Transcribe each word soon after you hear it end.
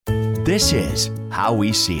This is How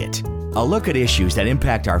We See It, a look at issues that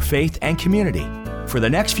impact our faith and community. For the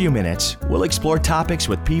next few minutes, we'll explore topics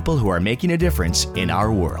with people who are making a difference in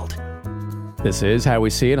our world. This is How We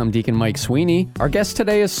See It. I'm Deacon Mike Sweeney. Our guest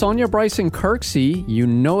today is Sonya Bryson Kirksey. You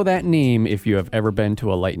know that name if you have ever been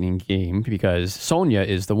to a Lightning game, because Sonya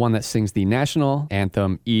is the one that sings the national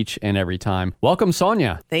anthem each and every time. Welcome,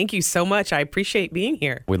 Sonya. Thank you so much. I appreciate being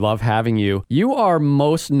here. We love having you. You are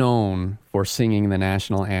most known for singing the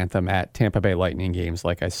national anthem at Tampa Bay Lightning games,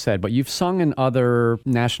 like I said, but you've sung in other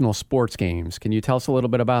national sports games. Can you tell us a little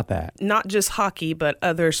bit about that? Not just hockey, but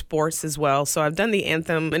other sports as well. So I've done the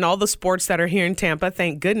anthem in all the sports that are here in Tampa,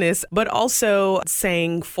 thank goodness, but also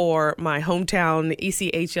sang for my hometown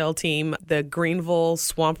ECHL team, the Greenville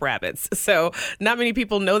Swamp Rabbits. So not many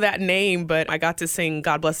people know that name, but I got to sing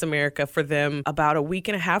God Bless America for them about a week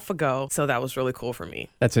and a half ago. So that was really cool for me.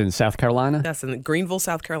 That's in South Carolina? That's in Greenville,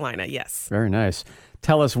 South Carolina, yes. Very nice.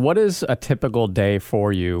 Tell us, what is a typical day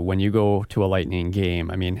for you when you go to a Lightning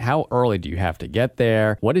game? I mean, how early do you have to get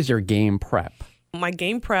there? What is your game prep? My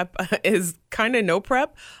game prep is kind of no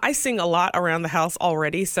prep. I sing a lot around the house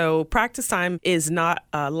already, so practice time is not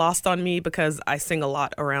lost on me because I sing a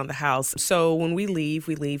lot around the house. So when we leave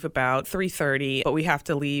about 3:30, but we have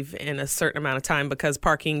to leave in a certain amount of time because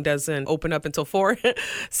parking doesn't open up until 4.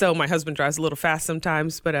 So my husband drives a little fast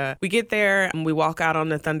sometimes, but we get there and we walk out on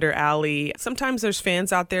the Thunder Alley. Sometimes there's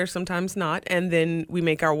fans out there, sometimes not, and then we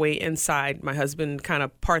make our way inside. My husband kind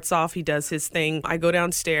of parts off, he does his thing. I go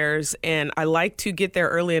downstairs and I like to get there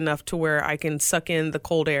early enough to where I can suck in the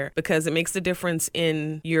cold air because it makes a difference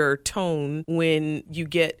in your tone when you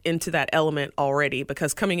get into that element already,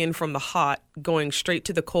 because coming in from the hot, going straight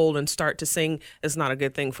to the cold and start to sing is not a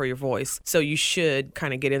good thing for your voice. So you should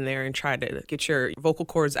kind of get in there and try to get your vocal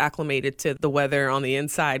cords acclimated to the weather on the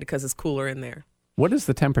inside because it's cooler in there. What is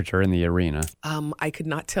the temperature in the arena? I could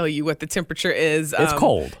not tell you what the temperature is. It's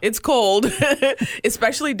cold. It's cold,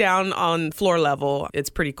 especially down on floor level. It's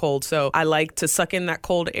pretty cold. So I like to suck in that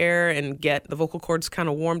cold air and get the vocal cords kind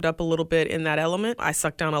of warmed up a little bit in that element. I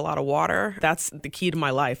suck down a lot of water. That's the key to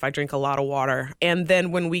my life. I drink a lot of water. And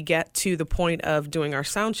then when we get to the point of doing our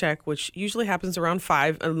sound check, which usually happens around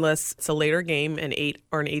 5, unless it's a later game, an 8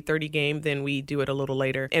 or an 8:30 game, then we do it a little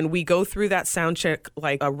later. And we go through that sound check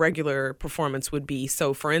like a regular performance would be.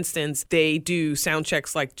 So for instance, they do sound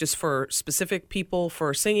checks like just for specific people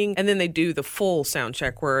for singing, and then they do the full sound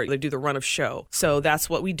check where they do the run of show. So that's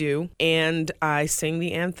what we do. And I sing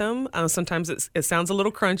the anthem. Sometimes it sounds a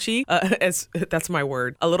little crunchy, that's my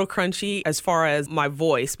word, a little crunchy as far as my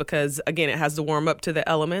voice, because again, it has to warm up to the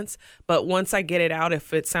elements. But once I get it out,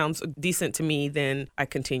 if it sounds decent to me, then I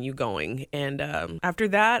continue going. And after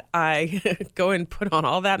that, I go and put on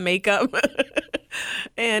all that makeup.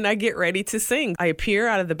 And I get ready to sing. I appear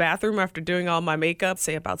out of the bathroom after doing all my makeup,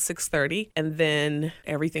 say about 6:30, and then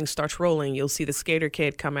everything starts rolling. You'll see the skater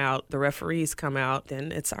kid come out, the referees come out,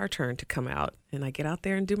 then it's our turn to come out, and I get out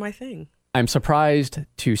there and do my thing. I'm surprised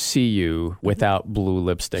to see you without blue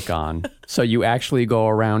lipstick on. So you actually go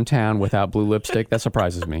around town without blue lipstick? That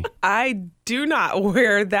surprises me. I do not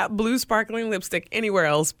wear that blue sparkling lipstick anywhere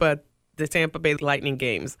else but the Tampa Bay Lightning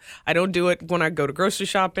games. I don't do it when I go to grocery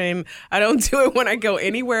shopping. I don't do it when I go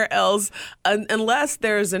anywhere else unless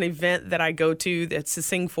there's an event that I go to that's to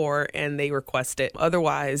sing for and they request it.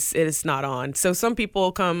 Otherwise, it is not on. So some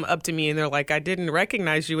people come up to me and they're like, I didn't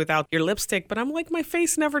recognize you without your lipstick, but I'm like, my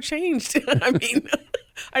face never changed. I mean,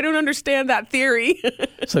 I don't understand that theory.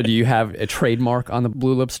 So do you have a trademark on the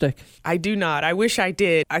blue lipstick? I do not. I wish I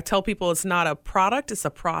did. I tell people it's not a product, it's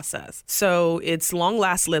a process. So it's long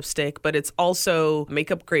last lipstick, but it's also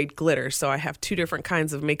makeup grade glitter. So I have 2 different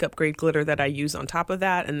kinds of makeup grade glitter that I use on top of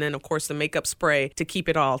that. And then of course the makeup spray to keep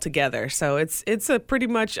it all together. So it's a pretty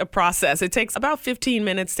much a process. It takes about 15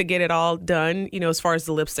 minutes to get it all done, as far as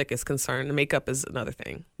the lipstick is concerned. The makeup is another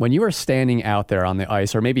thing. When you are standing out there on the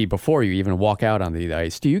ice, or maybe before you even walk out on the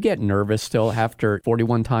ice, do you get nervous still after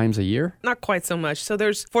 41 times a year? Not quite so much. So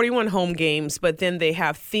there's 41 home games, but then they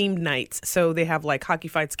have themed nights. So they have like Hockey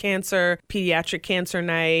Fights Cancer, Pediatric Cancer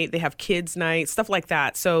Night, they have Kids Night, stuff like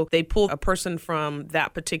that. So they pull a person from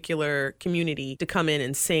that particular community to come in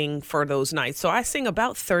and sing for those nights. So I sing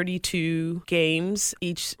about 32 games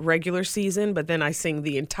each regular season, but then I sing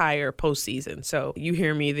the entire postseason. So you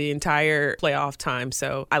hear me the entire playoff time.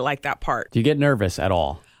 So I like that part. Do you get nervous at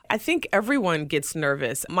all? I think everyone gets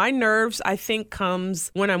nervous. My nerves, I think,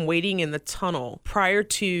 comes when I'm waiting in the tunnel. Prior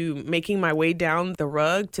to making my way down the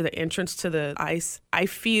rug to the entrance to the ice, I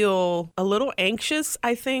feel a little anxious,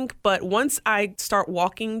 I think. But once I start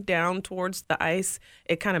walking down towards the ice,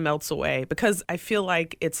 it kind of melts away because I feel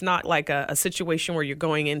like it's not like a situation where you're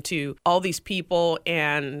going into all these people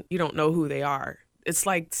and you don't know who they are. It's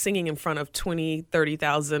like singing in front of 20,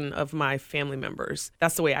 30,000 of my family members.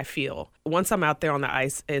 That's the way I feel. Once I'm out there on the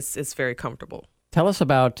ice, it's very comfortable. Tell us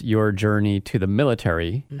about your journey to the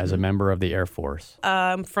military as a member of the Air Force.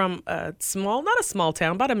 From a not a small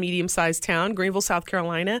town, but a medium-sized town, Greenville, South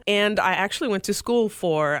Carolina. And I actually went to school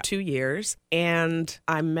for 2 years. And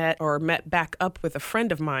I met back up with a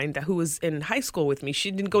friend of mine who was in high school with me.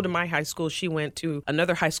 She didn't go to my high school. She went to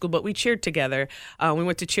another high school, but we cheered together. We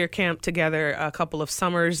went to cheer camp together a couple of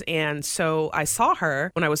summers. And so I saw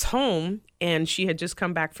her when I was home, and she had just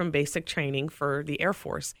come back from basic training for the Air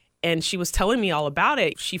Force. And she was telling me all about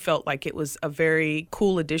it. She felt like it was a very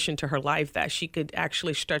cool addition to her life, that she could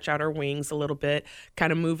actually stretch out her wings a little bit,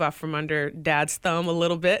 kind of move out from under Dad's thumb a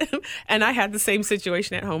little bit. And I had the same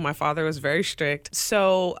situation at home. My father was very strict.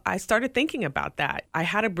 So I started thinking about that. I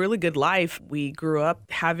had a really good life. We grew up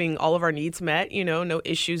having all of our needs met, no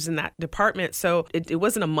issues in that department. So it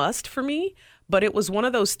wasn't a must for me. But it was one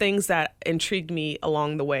of those things that intrigued me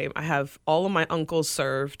along the way. I have all of my uncles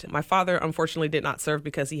served. My father, unfortunately, did not serve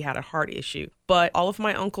because he had a heart issue. But all of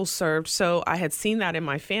my uncles served, so I had seen that in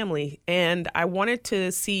my family. And I wanted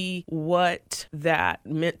to see what that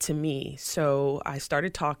meant to me. So I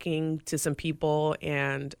started talking to some people,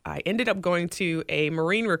 and I ended up going to a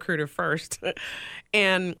Marine recruiter first.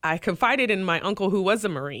 And I confided in my uncle, who was a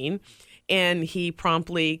Marine. And he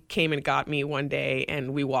promptly came and got me one day,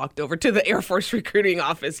 and we walked over to the Air Force recruiting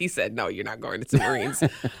office. He said, "No, you're not going to the Marines."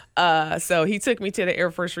 So he took me to the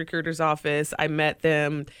Air Force recruiter's office. I met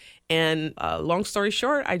them. And long story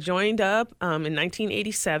short, I joined up in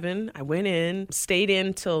 1987. I went in, stayed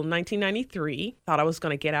in till 1993, thought I was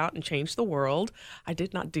going to get out and change the world. I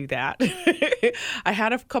did not do that. I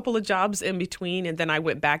had a couple of jobs in between, and then I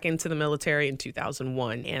went back into the military in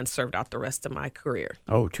 2001 and served out the rest of my career.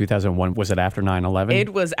 Oh, 2001. Was it after 9/11?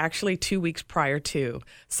 It was actually 2 weeks prior to.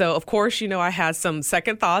 So, of course, I had some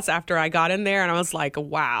second thoughts after I got in there, and I was like,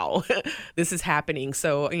 wow, this is happening.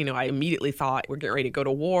 So, I immediately thought, we're getting ready to go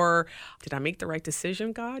to war. Did I make the right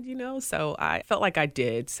decision, God? So I felt like I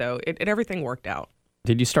did. So everything worked out.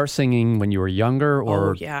 Did you start singing when you were younger? Or?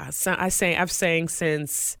 Oh, yeah. So I've sang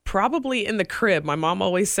since probably in the crib. My mom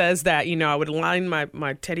always says that, I would line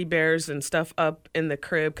my teddy bears and stuff up in the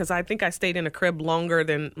crib, because I think I stayed in a crib longer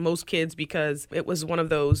than most kids, because it was one of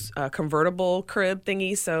those convertible crib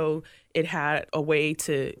thingies. So it had a way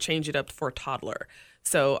to change it up for a toddler.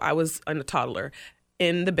 So I was a toddler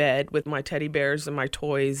in the bed with my teddy bears and my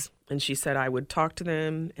toys. And she said I would talk to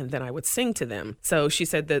them and then I would sing to them. So she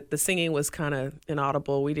said that the singing was kind of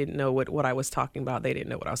inaudible. We didn't know what I was talking about. They didn't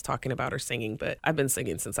know what I was talking about or singing. But I've been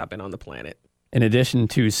singing since I've been on the planet. In addition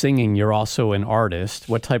to singing, you're also an artist.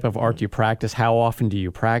 What type of art do you practice? How often do you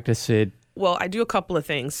practice it? Well, I do a couple of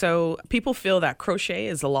things. So people feel that crochet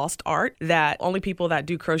is a lost art, that only people that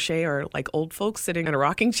do crochet are like old folks sitting in a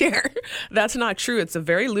rocking chair. That's not true. It's a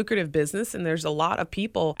very lucrative business, and there's a lot of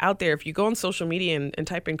people out there. If you go on social media and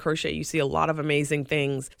type in crochet, you see a lot of amazing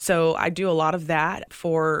things. So I do a lot of that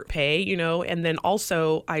for pay, and then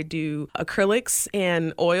also I do acrylics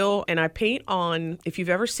and oil, and I paint on, if you've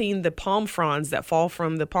ever seen the palm fronds that fall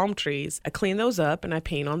from the palm trees, I clean those up and I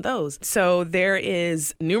paint on those. So there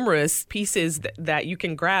is numerous pieces that you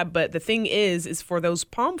can grab, but the thing is for those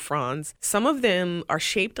palm fronds, some of them are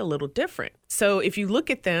shaped a little different. So if you look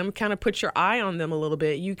at them, kind of put your eye on them a little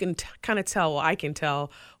bit, you can kind of tell, I can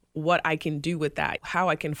tell what I can do with that, how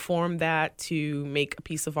I can form that to make a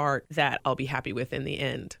piece of art that I'll be happy with in the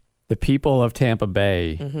end. The people of Tampa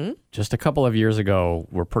Bay, just a couple of years ago,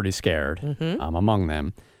 were pretty scared. I'm among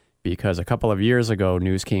them. Because a couple of years ago,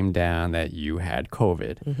 news came down that you had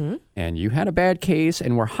COVID and you had a bad case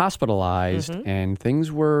and were hospitalized and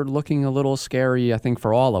things were looking a little scary, I think,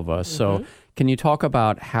 for all of us. So can you talk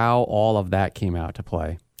about how all of that came out to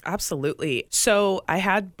play? Absolutely. So I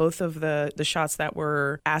had both of the shots that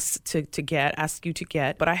were asked you to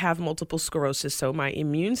get, but I have multiple sclerosis. So my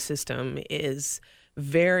immune system is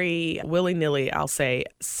very willy-nilly, I'll say.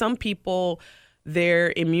 Some people,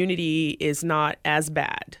 their immunity is not as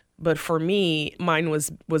bad. But for me, mine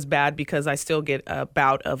was bad because I still get a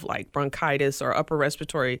bout of like bronchitis or upper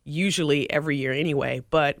respiratory usually every year anyway.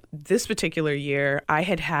 But this particular year, I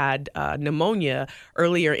had pneumonia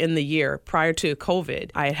earlier in the year prior to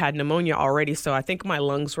COVID. I had pneumonia already, so I think my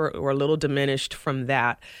lungs were a little diminished from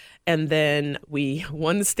that. And then we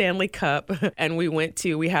won the Stanley Cup and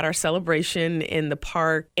we had our celebration in the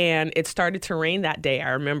park, and it started to rain that day. I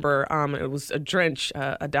remember it was a drench,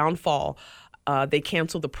 a downfall. They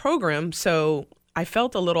canceled the program. So I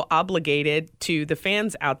felt a little obligated to the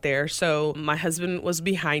fans out there. So my husband was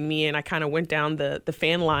behind me, and I kind of went down the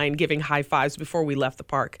fan line giving high fives before we left the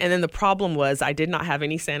park. And then the problem was I did not have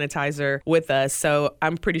any sanitizer with us. So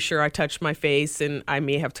I'm pretty sure I touched my face, and I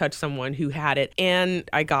may have touched someone who had it, and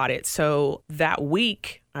I got it. So that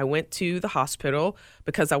week, I went to the hospital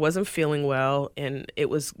because I wasn't feeling well and it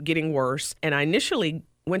was getting worse. And I initially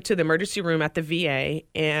went to the emergency room at the VA,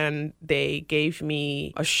 and they gave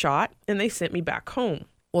me a shot and they sent me back home.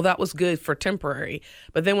 Well, that was good for temporary.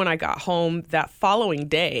 But then when I got home that following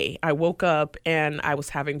day, I woke up and I was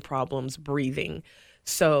having problems breathing.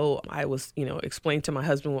 So I was, explained to my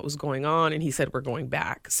husband what was going on, and he said, we're going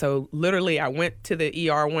back. So literally I went to the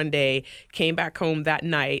ER one day, came back home that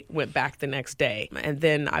night, went back the next day. And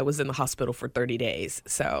then I was in the hospital for 30 days.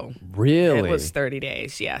 So really? It was 30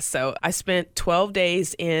 days. Yeah. So I spent 12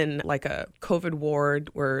 days in like a COVID ward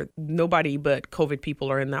where nobody but COVID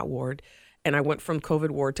people are in that ward. And I went from COVID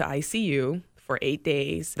ward to ICU for 8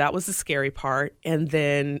 days. That was the scary part. And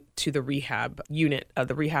then to the rehab unit.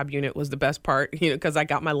 The rehab unit was the best part, because I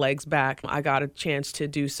got my legs back. I got a chance to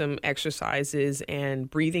do some exercises and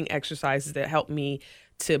breathing exercises that helped me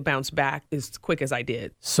to bounce back as quick as I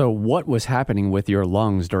did. So what was happening with your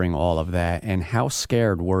lungs during all of that, and how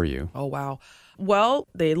scared were you? Oh, wow. Well,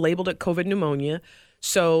 they labeled it COVID pneumonia.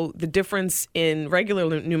 So the difference in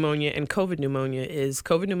regular pneumonia and COVID pneumonia is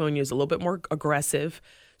a little bit more aggressive.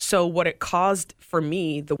 So what it caused for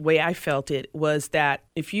me, the way I felt it, was that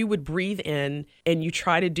if you would breathe in and you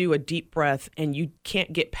try to do a deep breath and you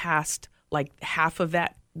can't get past like half of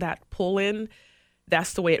that pull in,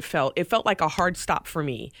 that's the way it felt. It felt like a hard stop for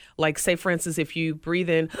me. Like, say, for instance, if you breathe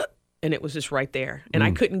in and it was just right there. And I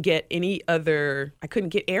couldn't get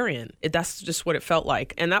air in. That's just what it felt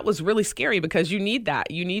like. And that was really scary because you need that.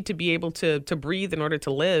 You need to be able to breathe in order to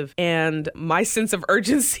live. And my sense of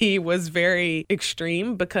urgency was very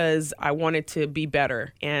extreme because I wanted to be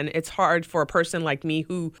better. And it's hard for a person like me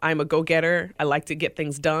who I'm a go-getter. I like to get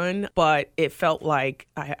things done, but it felt like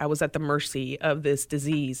I was at the mercy of this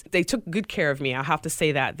disease. They took good care of me. I have to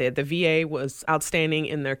say that. The VA was outstanding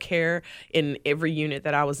in their care in every unit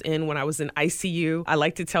that I was in. When I was in ICU, I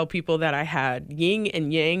like to tell people that I had yin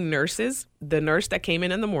and yang nurses. The nurse that came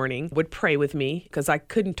in the morning would pray with me because I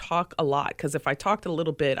couldn't talk a lot, because if I talked a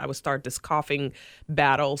little bit, I would start this coughing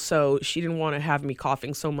battle. So she didn't want to have me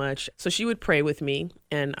coughing so much. So she would pray with me,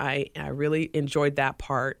 and I really enjoyed that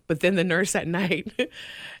part. But then the nurse at night,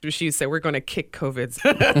 she would say, we're going to kick COVIDs.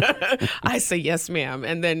 I say, yes, ma'am.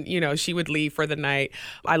 And then, she would leave for the night.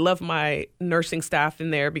 I love my nursing staff in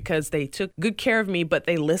there because they took good care of me, but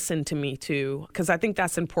they listened to me too, because I think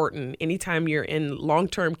that's important anytime you're in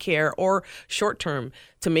long-term care or short-term,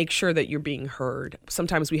 to make sure that you're being heard.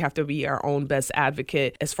 Sometimes we have to be our own best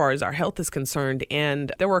advocate as far as our health is concerned.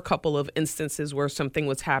 And there were a couple of instances where something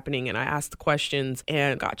was happening and I asked the questions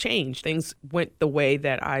and got changed. Things went the way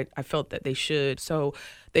that I felt that they should. So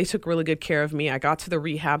they took really good care of me. I got to the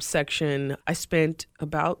rehab section. I spent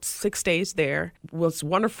about 6 days there. It was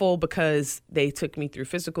wonderful because they took me through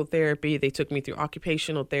physical therapy. They took me through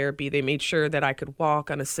occupational therapy. They made sure that I could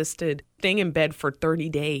walk unassisted. Staying in bed for 30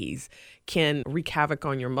 days can wreak havoc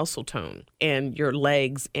on your muscle tone and your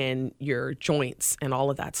legs and your joints and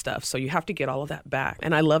all of that stuff. So you have to get all of that back.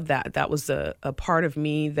 And I love that. That was a part of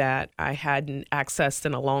me that I hadn't accessed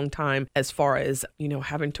in a long time, as far as,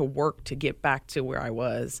 having to work to get back to where I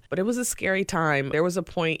was. But it was a scary time. There was a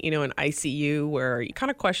point, in ICU where you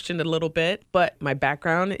kind of questioned a little bit, but my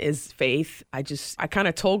background is faith. I kind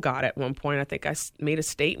of told God at one point, I think I made a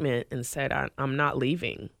statement and said, I'm not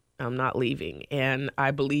leaving. I'm not leaving. And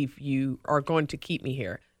I believe you are going to keep me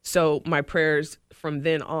here. So my prayers from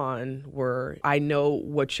then on were, I know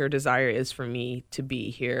what your desire is for me to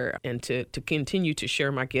be here and to continue to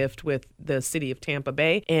share my gift with the city of Tampa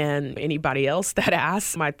Bay and anybody else that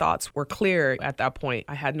asks. My thoughts were clear at that point.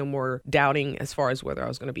 I had no more doubting as far as whether I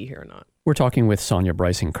was going to be here or not. We're talking with Sonya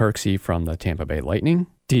Bryson Kirksey from the Tampa Bay Lightning.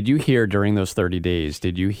 Did you hear during those 30 days,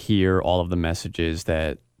 did you hear all of the messages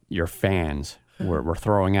that your fans were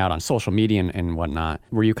throwing out on social media and whatnot?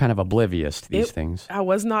 Were you kind of oblivious to these things? I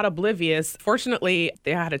was not oblivious. Fortunately,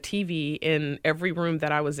 they had a TV in every room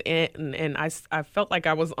that I was in, and I felt like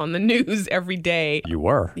I was on the news every day. You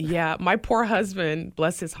were? Yeah. My poor husband,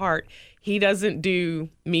 bless his heart, He doesn't do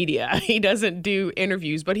media. He doesn't do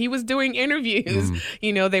interviews, but he was doing interviews.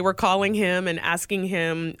 They were calling him and asking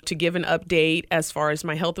him to give an update as far as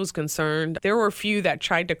my health was concerned. There were a few that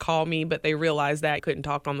tried to call me, but they realized that I couldn't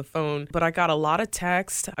talk on the phone. But I got a lot of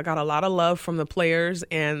text. I got a lot of love from the players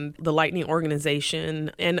and the Lightning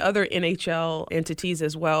organization and other NHL entities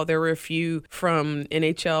as well. There were a few from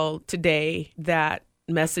NHL Today that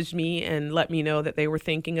messaged me and let me know that they were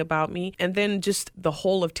thinking about me. And then just the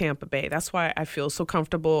whole of Tampa Bay. That's why I feel so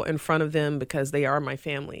comfortable in front of them, because they are my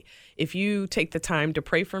family. If you take the time to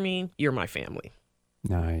pray for me, you're my family.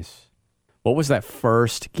 Nice. What was that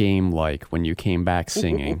first game like when you came back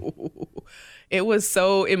singing? It was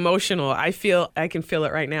so emotional. I can feel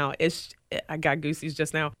it right now. I got goosies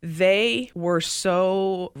just now. They were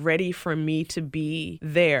so ready for me to be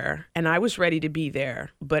there, and I was ready to be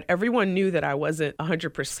there. But everyone knew that I wasn't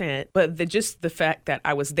 100%. But just the fact that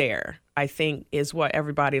I was there, I think, is what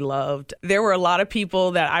everybody loved. There were a lot of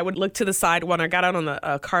people that I would look to the side when I got out on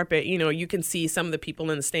the carpet. You can see some of the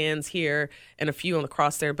people in the stands here and a few on the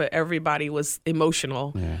cross there, but everybody was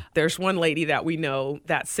emotional. Yeah. There's one lady that we know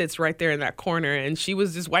that sits right there in that corner, and she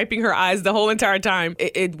was just wiping her eyes the whole entire time.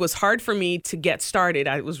 It was hard for me to get started.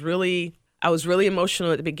 I was really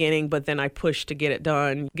emotional at the beginning, but then I pushed to get it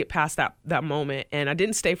done, get past that moment. And I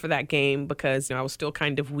didn't stay for that game because I was still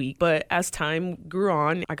kind of weak. But as time grew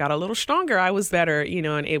on, I got a little stronger. I was better,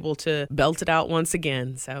 and able to belt it out once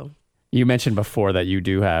again. So you mentioned before that you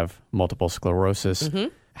do have multiple sclerosis. Mm-hmm.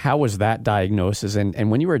 How was that diagnosis?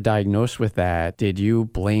 And when you were diagnosed with that, did you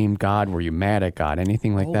blame God? Were you mad at God?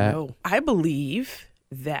 Anything like that? No. I believe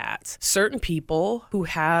that certain people who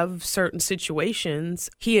have certain situations,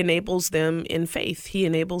 he enables them in faith. He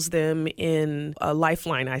enables them in a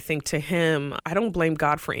lifeline, I think, to him. I don't blame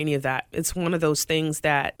God for any of that. It's one of those things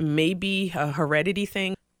that may be a heredity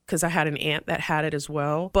thing, because I had an aunt that had it as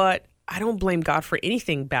well. But I don't blame God for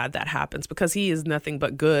anything bad that happens, because he is nothing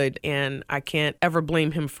but good, and I can't ever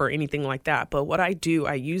blame him for anything like that. But what I do,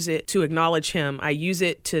 I use it to acknowledge him. I use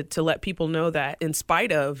it to let people know that in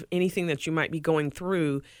spite of anything that you might be going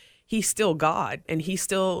through, he's still God, and he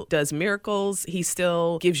still does miracles. He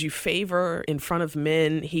still gives you favor in front of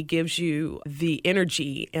men. He gives you the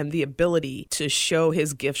energy and the ability to show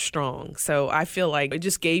his gift strong. So I feel like it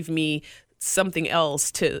just gave me something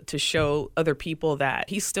else to show other people that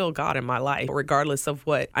he's still God in my life, regardless of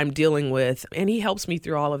what I'm dealing with. And he helps me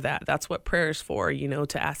through all of that. That's what prayer is for,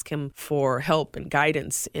 to ask him for help and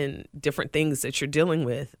guidance in different things that you're dealing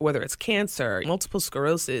with, whether it's cancer, multiple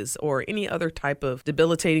sclerosis, or any other type of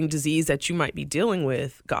debilitating disease that you might be dealing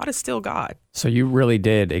with. God is still God. So you really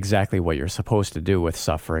did exactly what you're supposed to do with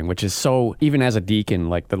suffering, which is so, even as a deacon,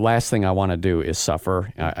 like the last thing I want to do is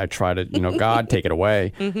suffer. I try to, God, take it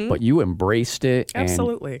away. Mm-hmm. But you embraced it.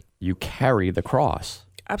 Absolutely. And you carry the cross.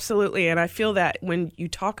 Absolutely. And I feel that when you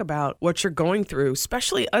talk about what you're going through,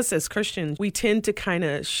 especially us as Christians, we tend to kind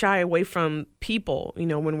of shy away from people,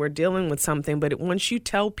 when we're dealing with something. But once you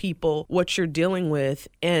tell people what you're dealing with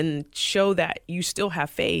and show that you still have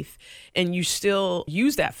faith and you still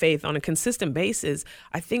use that faith on a consistent basis,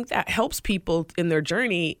 I think that helps people in their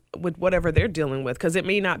journey with whatever they're dealing with, because it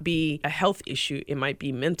may not be a health issue. It might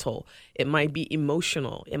be mental. It might be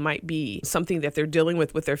emotional. It might be something that they're dealing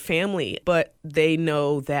with their family, but they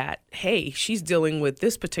know that, hey, she's dealing with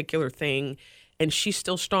this particular thing and she's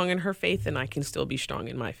still strong in her faith, and I can still be strong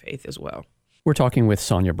in my faith as well. We're talking with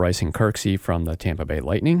Sonya Bryson Kirksey from the Tampa Bay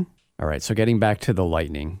Lightning. All right, so getting back to the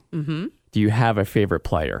Lightning, do you have a favorite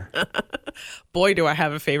player? Boy, do I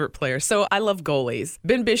have a favorite player. So I love goalies.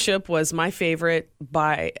 Ben Bishop was my favorite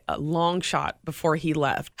by a long shot before he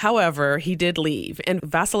left. However, he did leave, and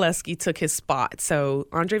Vasilevsky took his spot. So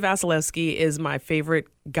Andre Vasilevsky is my favorite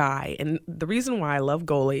guy. And the reason why I love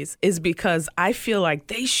goalies is because I feel like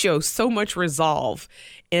they show so much resolve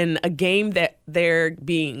in a game that they're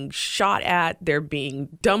being shot at, they're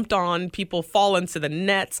being dumped on, people fall into the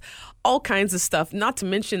nets, all kinds of stuff. Not to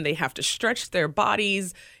mention they have to stretch their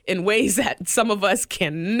bodies in ways that some of us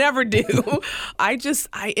can never do. I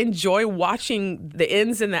enjoy watching the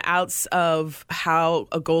ins and the outs of how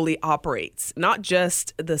a goalie operates. Not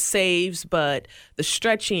just the saves, but the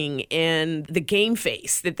stretching and the game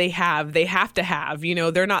face that they have. They have to have,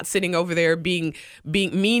 they're not sitting over there being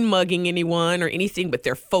mean mugging anyone or anything, but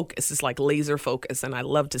their focus is like laser focus. And I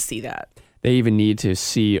love to see that. They even need to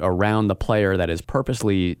see around the player that is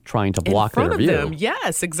purposely trying to block their view. Them.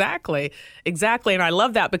 Yes, exactly. Exactly. And I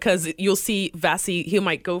love that because you'll see Vasi, he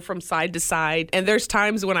might go from side to side. And there's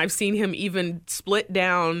times when I've seen him even split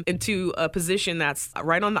down into a position that's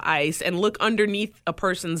right on the ice and look underneath a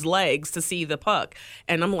person's legs to see the puck.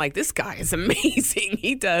 And I'm like, this guy is amazing.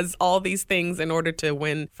 He does all these things in order to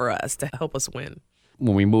win for us, to help us win.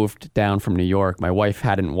 When we moved down from New York, my wife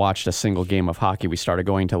hadn't watched a single game of hockey. We started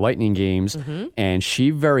going to Lightning games, and she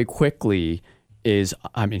very quickly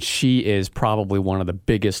she is probably one of the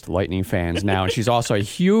biggest Lightning fans now, and she's also a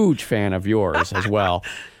huge fan of yours as well.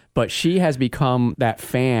 But she has become that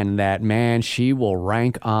fan that, man, she will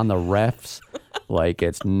rank on the refs like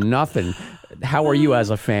it's nothing. How are you as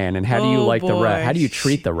a fan, and how do you like the ref? How do you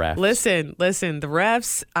treat the refs? Listen, the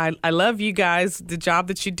refs, I love you guys, the job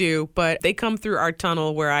that you do, but they come through our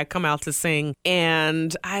tunnel where I come out to sing,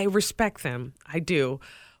 and I respect them. I do.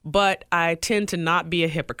 But I tend to not be a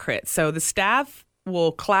hypocrite. So the staff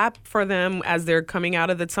will clap for them as they're coming out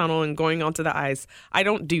of the tunnel and going onto the ice. I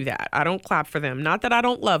don't do that. I don't clap for them. Not that I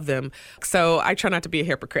don't love them. So I try not to be a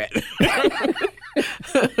hypocrite.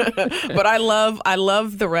 But I love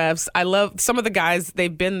the refs. I love some of the guys.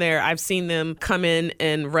 They've been there. I've seen them come in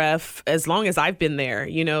and ref as long as I've been there.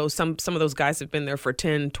 You know, some of those guys have been there for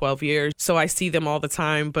 10, 12 years. So I see them all the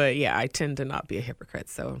time. But yeah, I tend to not be a hypocrite.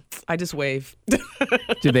 So I just wave.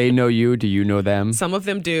 Do they know you? Do you know them? Some of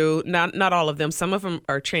them do. Not all of them. Some of them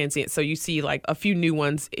are transient. So you see like a few new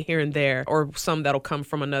ones here and there, or some that'll come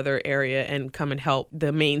from another area and come and help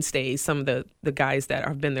the mainstays. Some of the guys that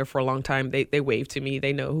have been there for a long time, they wave to me.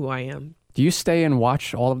 They know who I am. Do you stay and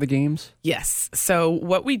watch all of the games? Yes. So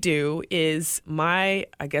what we do is my,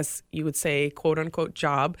 I guess you would say, quote unquote,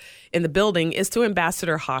 job in the building is to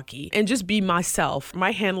ambassador hockey and just be myself.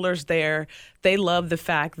 My handlers there, they love the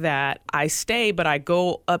fact that I stay, but I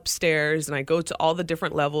go upstairs and I go to all the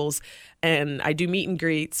different levels and I do meet and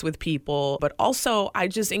greets with people. But also I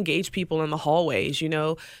just engage people in the hallways,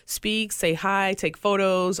 speak, say hi, take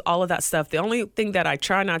photos, all of that stuff. The only thing that I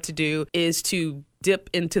try not to do is to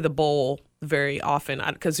dip into the bowl very often,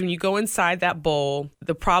 because when you go inside that bowl,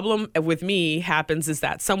 the problem with me happens is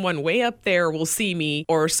that someone way up there will see me,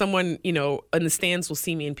 or someone, in the stands will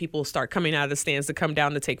see me, and people will start coming out of the stands to come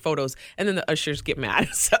down to take photos, and then the ushers get mad.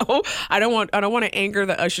 So I don't want to anger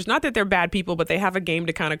the ushers. Not that they're bad people, but they have a game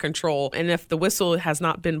to kind of control. And if the whistle has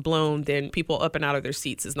not been blown, then people up and out of their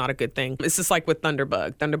seats is not a good thing. It's just like with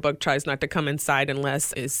Thunderbug. Thunderbug tries not to come inside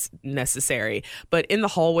unless it's necessary. But in the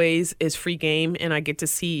hallways is free game, and I get to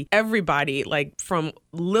see everybody, like from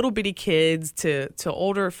little bitty kids to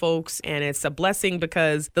older folks. And it's a blessing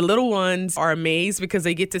because the little ones are amazed because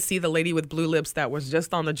they get to see the lady with blue lips that was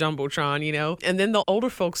just on the Jumbotron, And then the older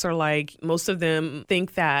folks are like, most of them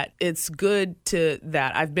think that it's good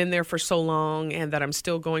that I've been there for so long and that I'm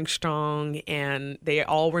still going strong. And they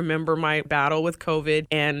all remember my battle with COVID,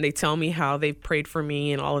 and they tell me how they've prayed for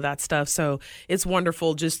me and all of that stuff. So it's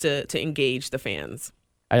wonderful just to engage the fans.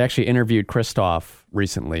 I actually interviewed Christoph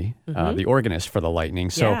recently, the organist for the Lightning.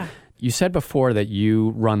 So you said before that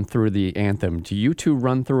you run through the anthem. Do you two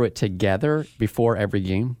run through it together before every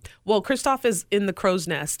game? Well, Christoph is in the crow's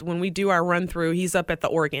nest. When we do our run through, he's up at the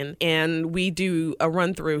organ and we do a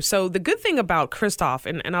run through. So the good thing about Christoph,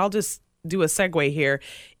 and I'll just do a segue here,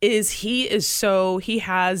 is he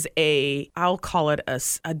has I'll call it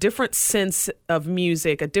a different sense of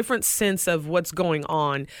music, a different sense of what's going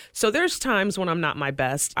on. So there's times when I'm not my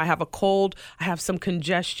best. I have a cold, I have some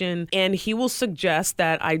congestion, and he will suggest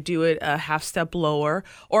that I do it a half step lower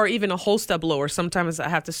or even a whole step lower. Sometimes I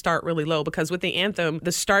have to start really low because with the anthem,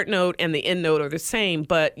 the start note and the end note are the same,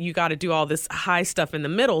 but you got to do all this high stuff in the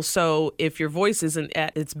middle. So if your voice isn't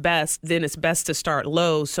at its best, then it's best to start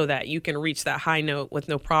low so that you can reach that high note with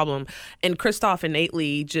no problem. And Christoph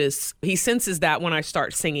innately he senses that when I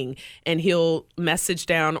start singing, and he'll message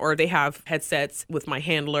down, or they have headsets with my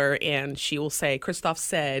handler, and she will say, Christoph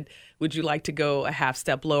said, would you like to go a half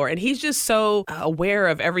step lower? And he's just so aware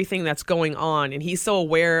of everything that's going on. And he's so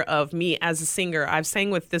aware of me as a singer. I've sang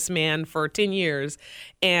with this man for 10 years,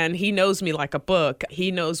 and he knows me like a book. He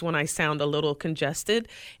knows when I sound a little congested,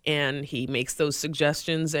 and he makes those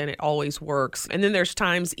suggestions, and it always works. And then there's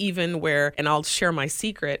times even where, and I'll share my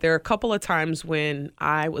secret, there are a couple of times when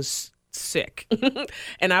I was sick.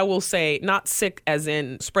 And I will say, not sick as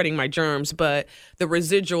in spreading my germs, but the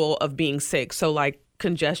residual of being sick. So like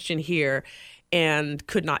congestion here, and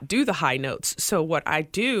could not do the high notes. So what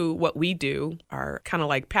we do, our kind of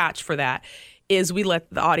like patch for that, is we let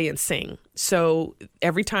the audience sing. So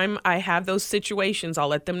every time I have those situations, I'll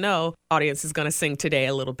let them know audience is going to sing today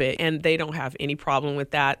a little bit. And they don't have any problem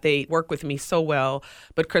with that. They work with me so well.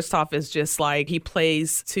 But Christoph is just like, he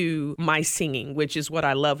plays to my singing, which is what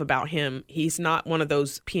I love about him. He's not one of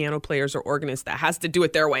those piano players or organists that has to do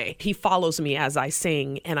it their way. He follows me as I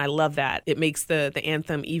sing. And I love that. It makes the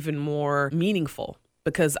anthem even more meaningful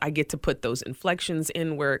because I get to put those inflections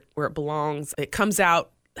in where it belongs. It comes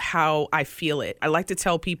out how I feel it. I like to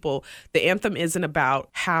tell people the anthem isn't about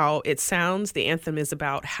how it sounds. The anthem is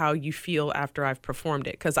about how you feel after I've performed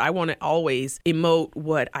it, because I want to always emote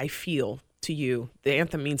what I feel to you. The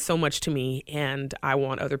anthem means so much to me, and I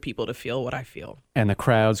want other people to feel what I feel. And the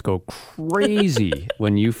crowds go crazy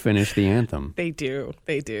when you finish the anthem. They do.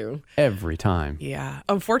 They do. Every time. Yeah.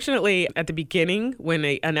 Unfortunately, at the beginning, when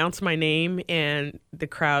they announce my name and the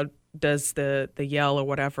crowd does the yell or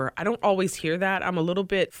whatever, I don't always hear that. I'm a little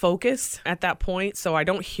bit focused at that point, so I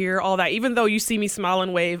don't hear all that. Even though you see me smile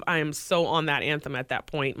and wave, I am so on that anthem at that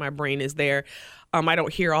point. My brain is there. I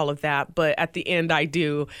don't hear all of that, but at the end I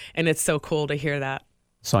do, and it's so cool to hear that.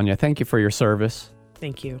 Sonya, thank you for your service.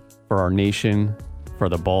 Thank you. For our nation, for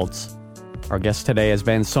the Bolts. Our guest today has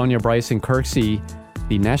been Sonya Bryson Kirksey,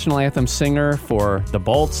 the national anthem singer for the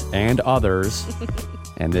Bolts and others.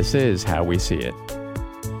 And this is How We See It.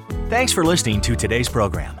 Thanks for listening to today's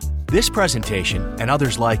program. This presentation and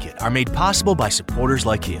others like it are made possible by supporters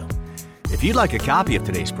like you. If you'd like a copy of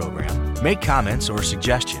today's program, make comments or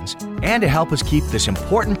suggestions, and to help us keep this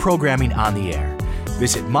important programming on the air,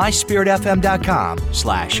 visit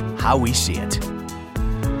myspiritfm.com/howweseeit.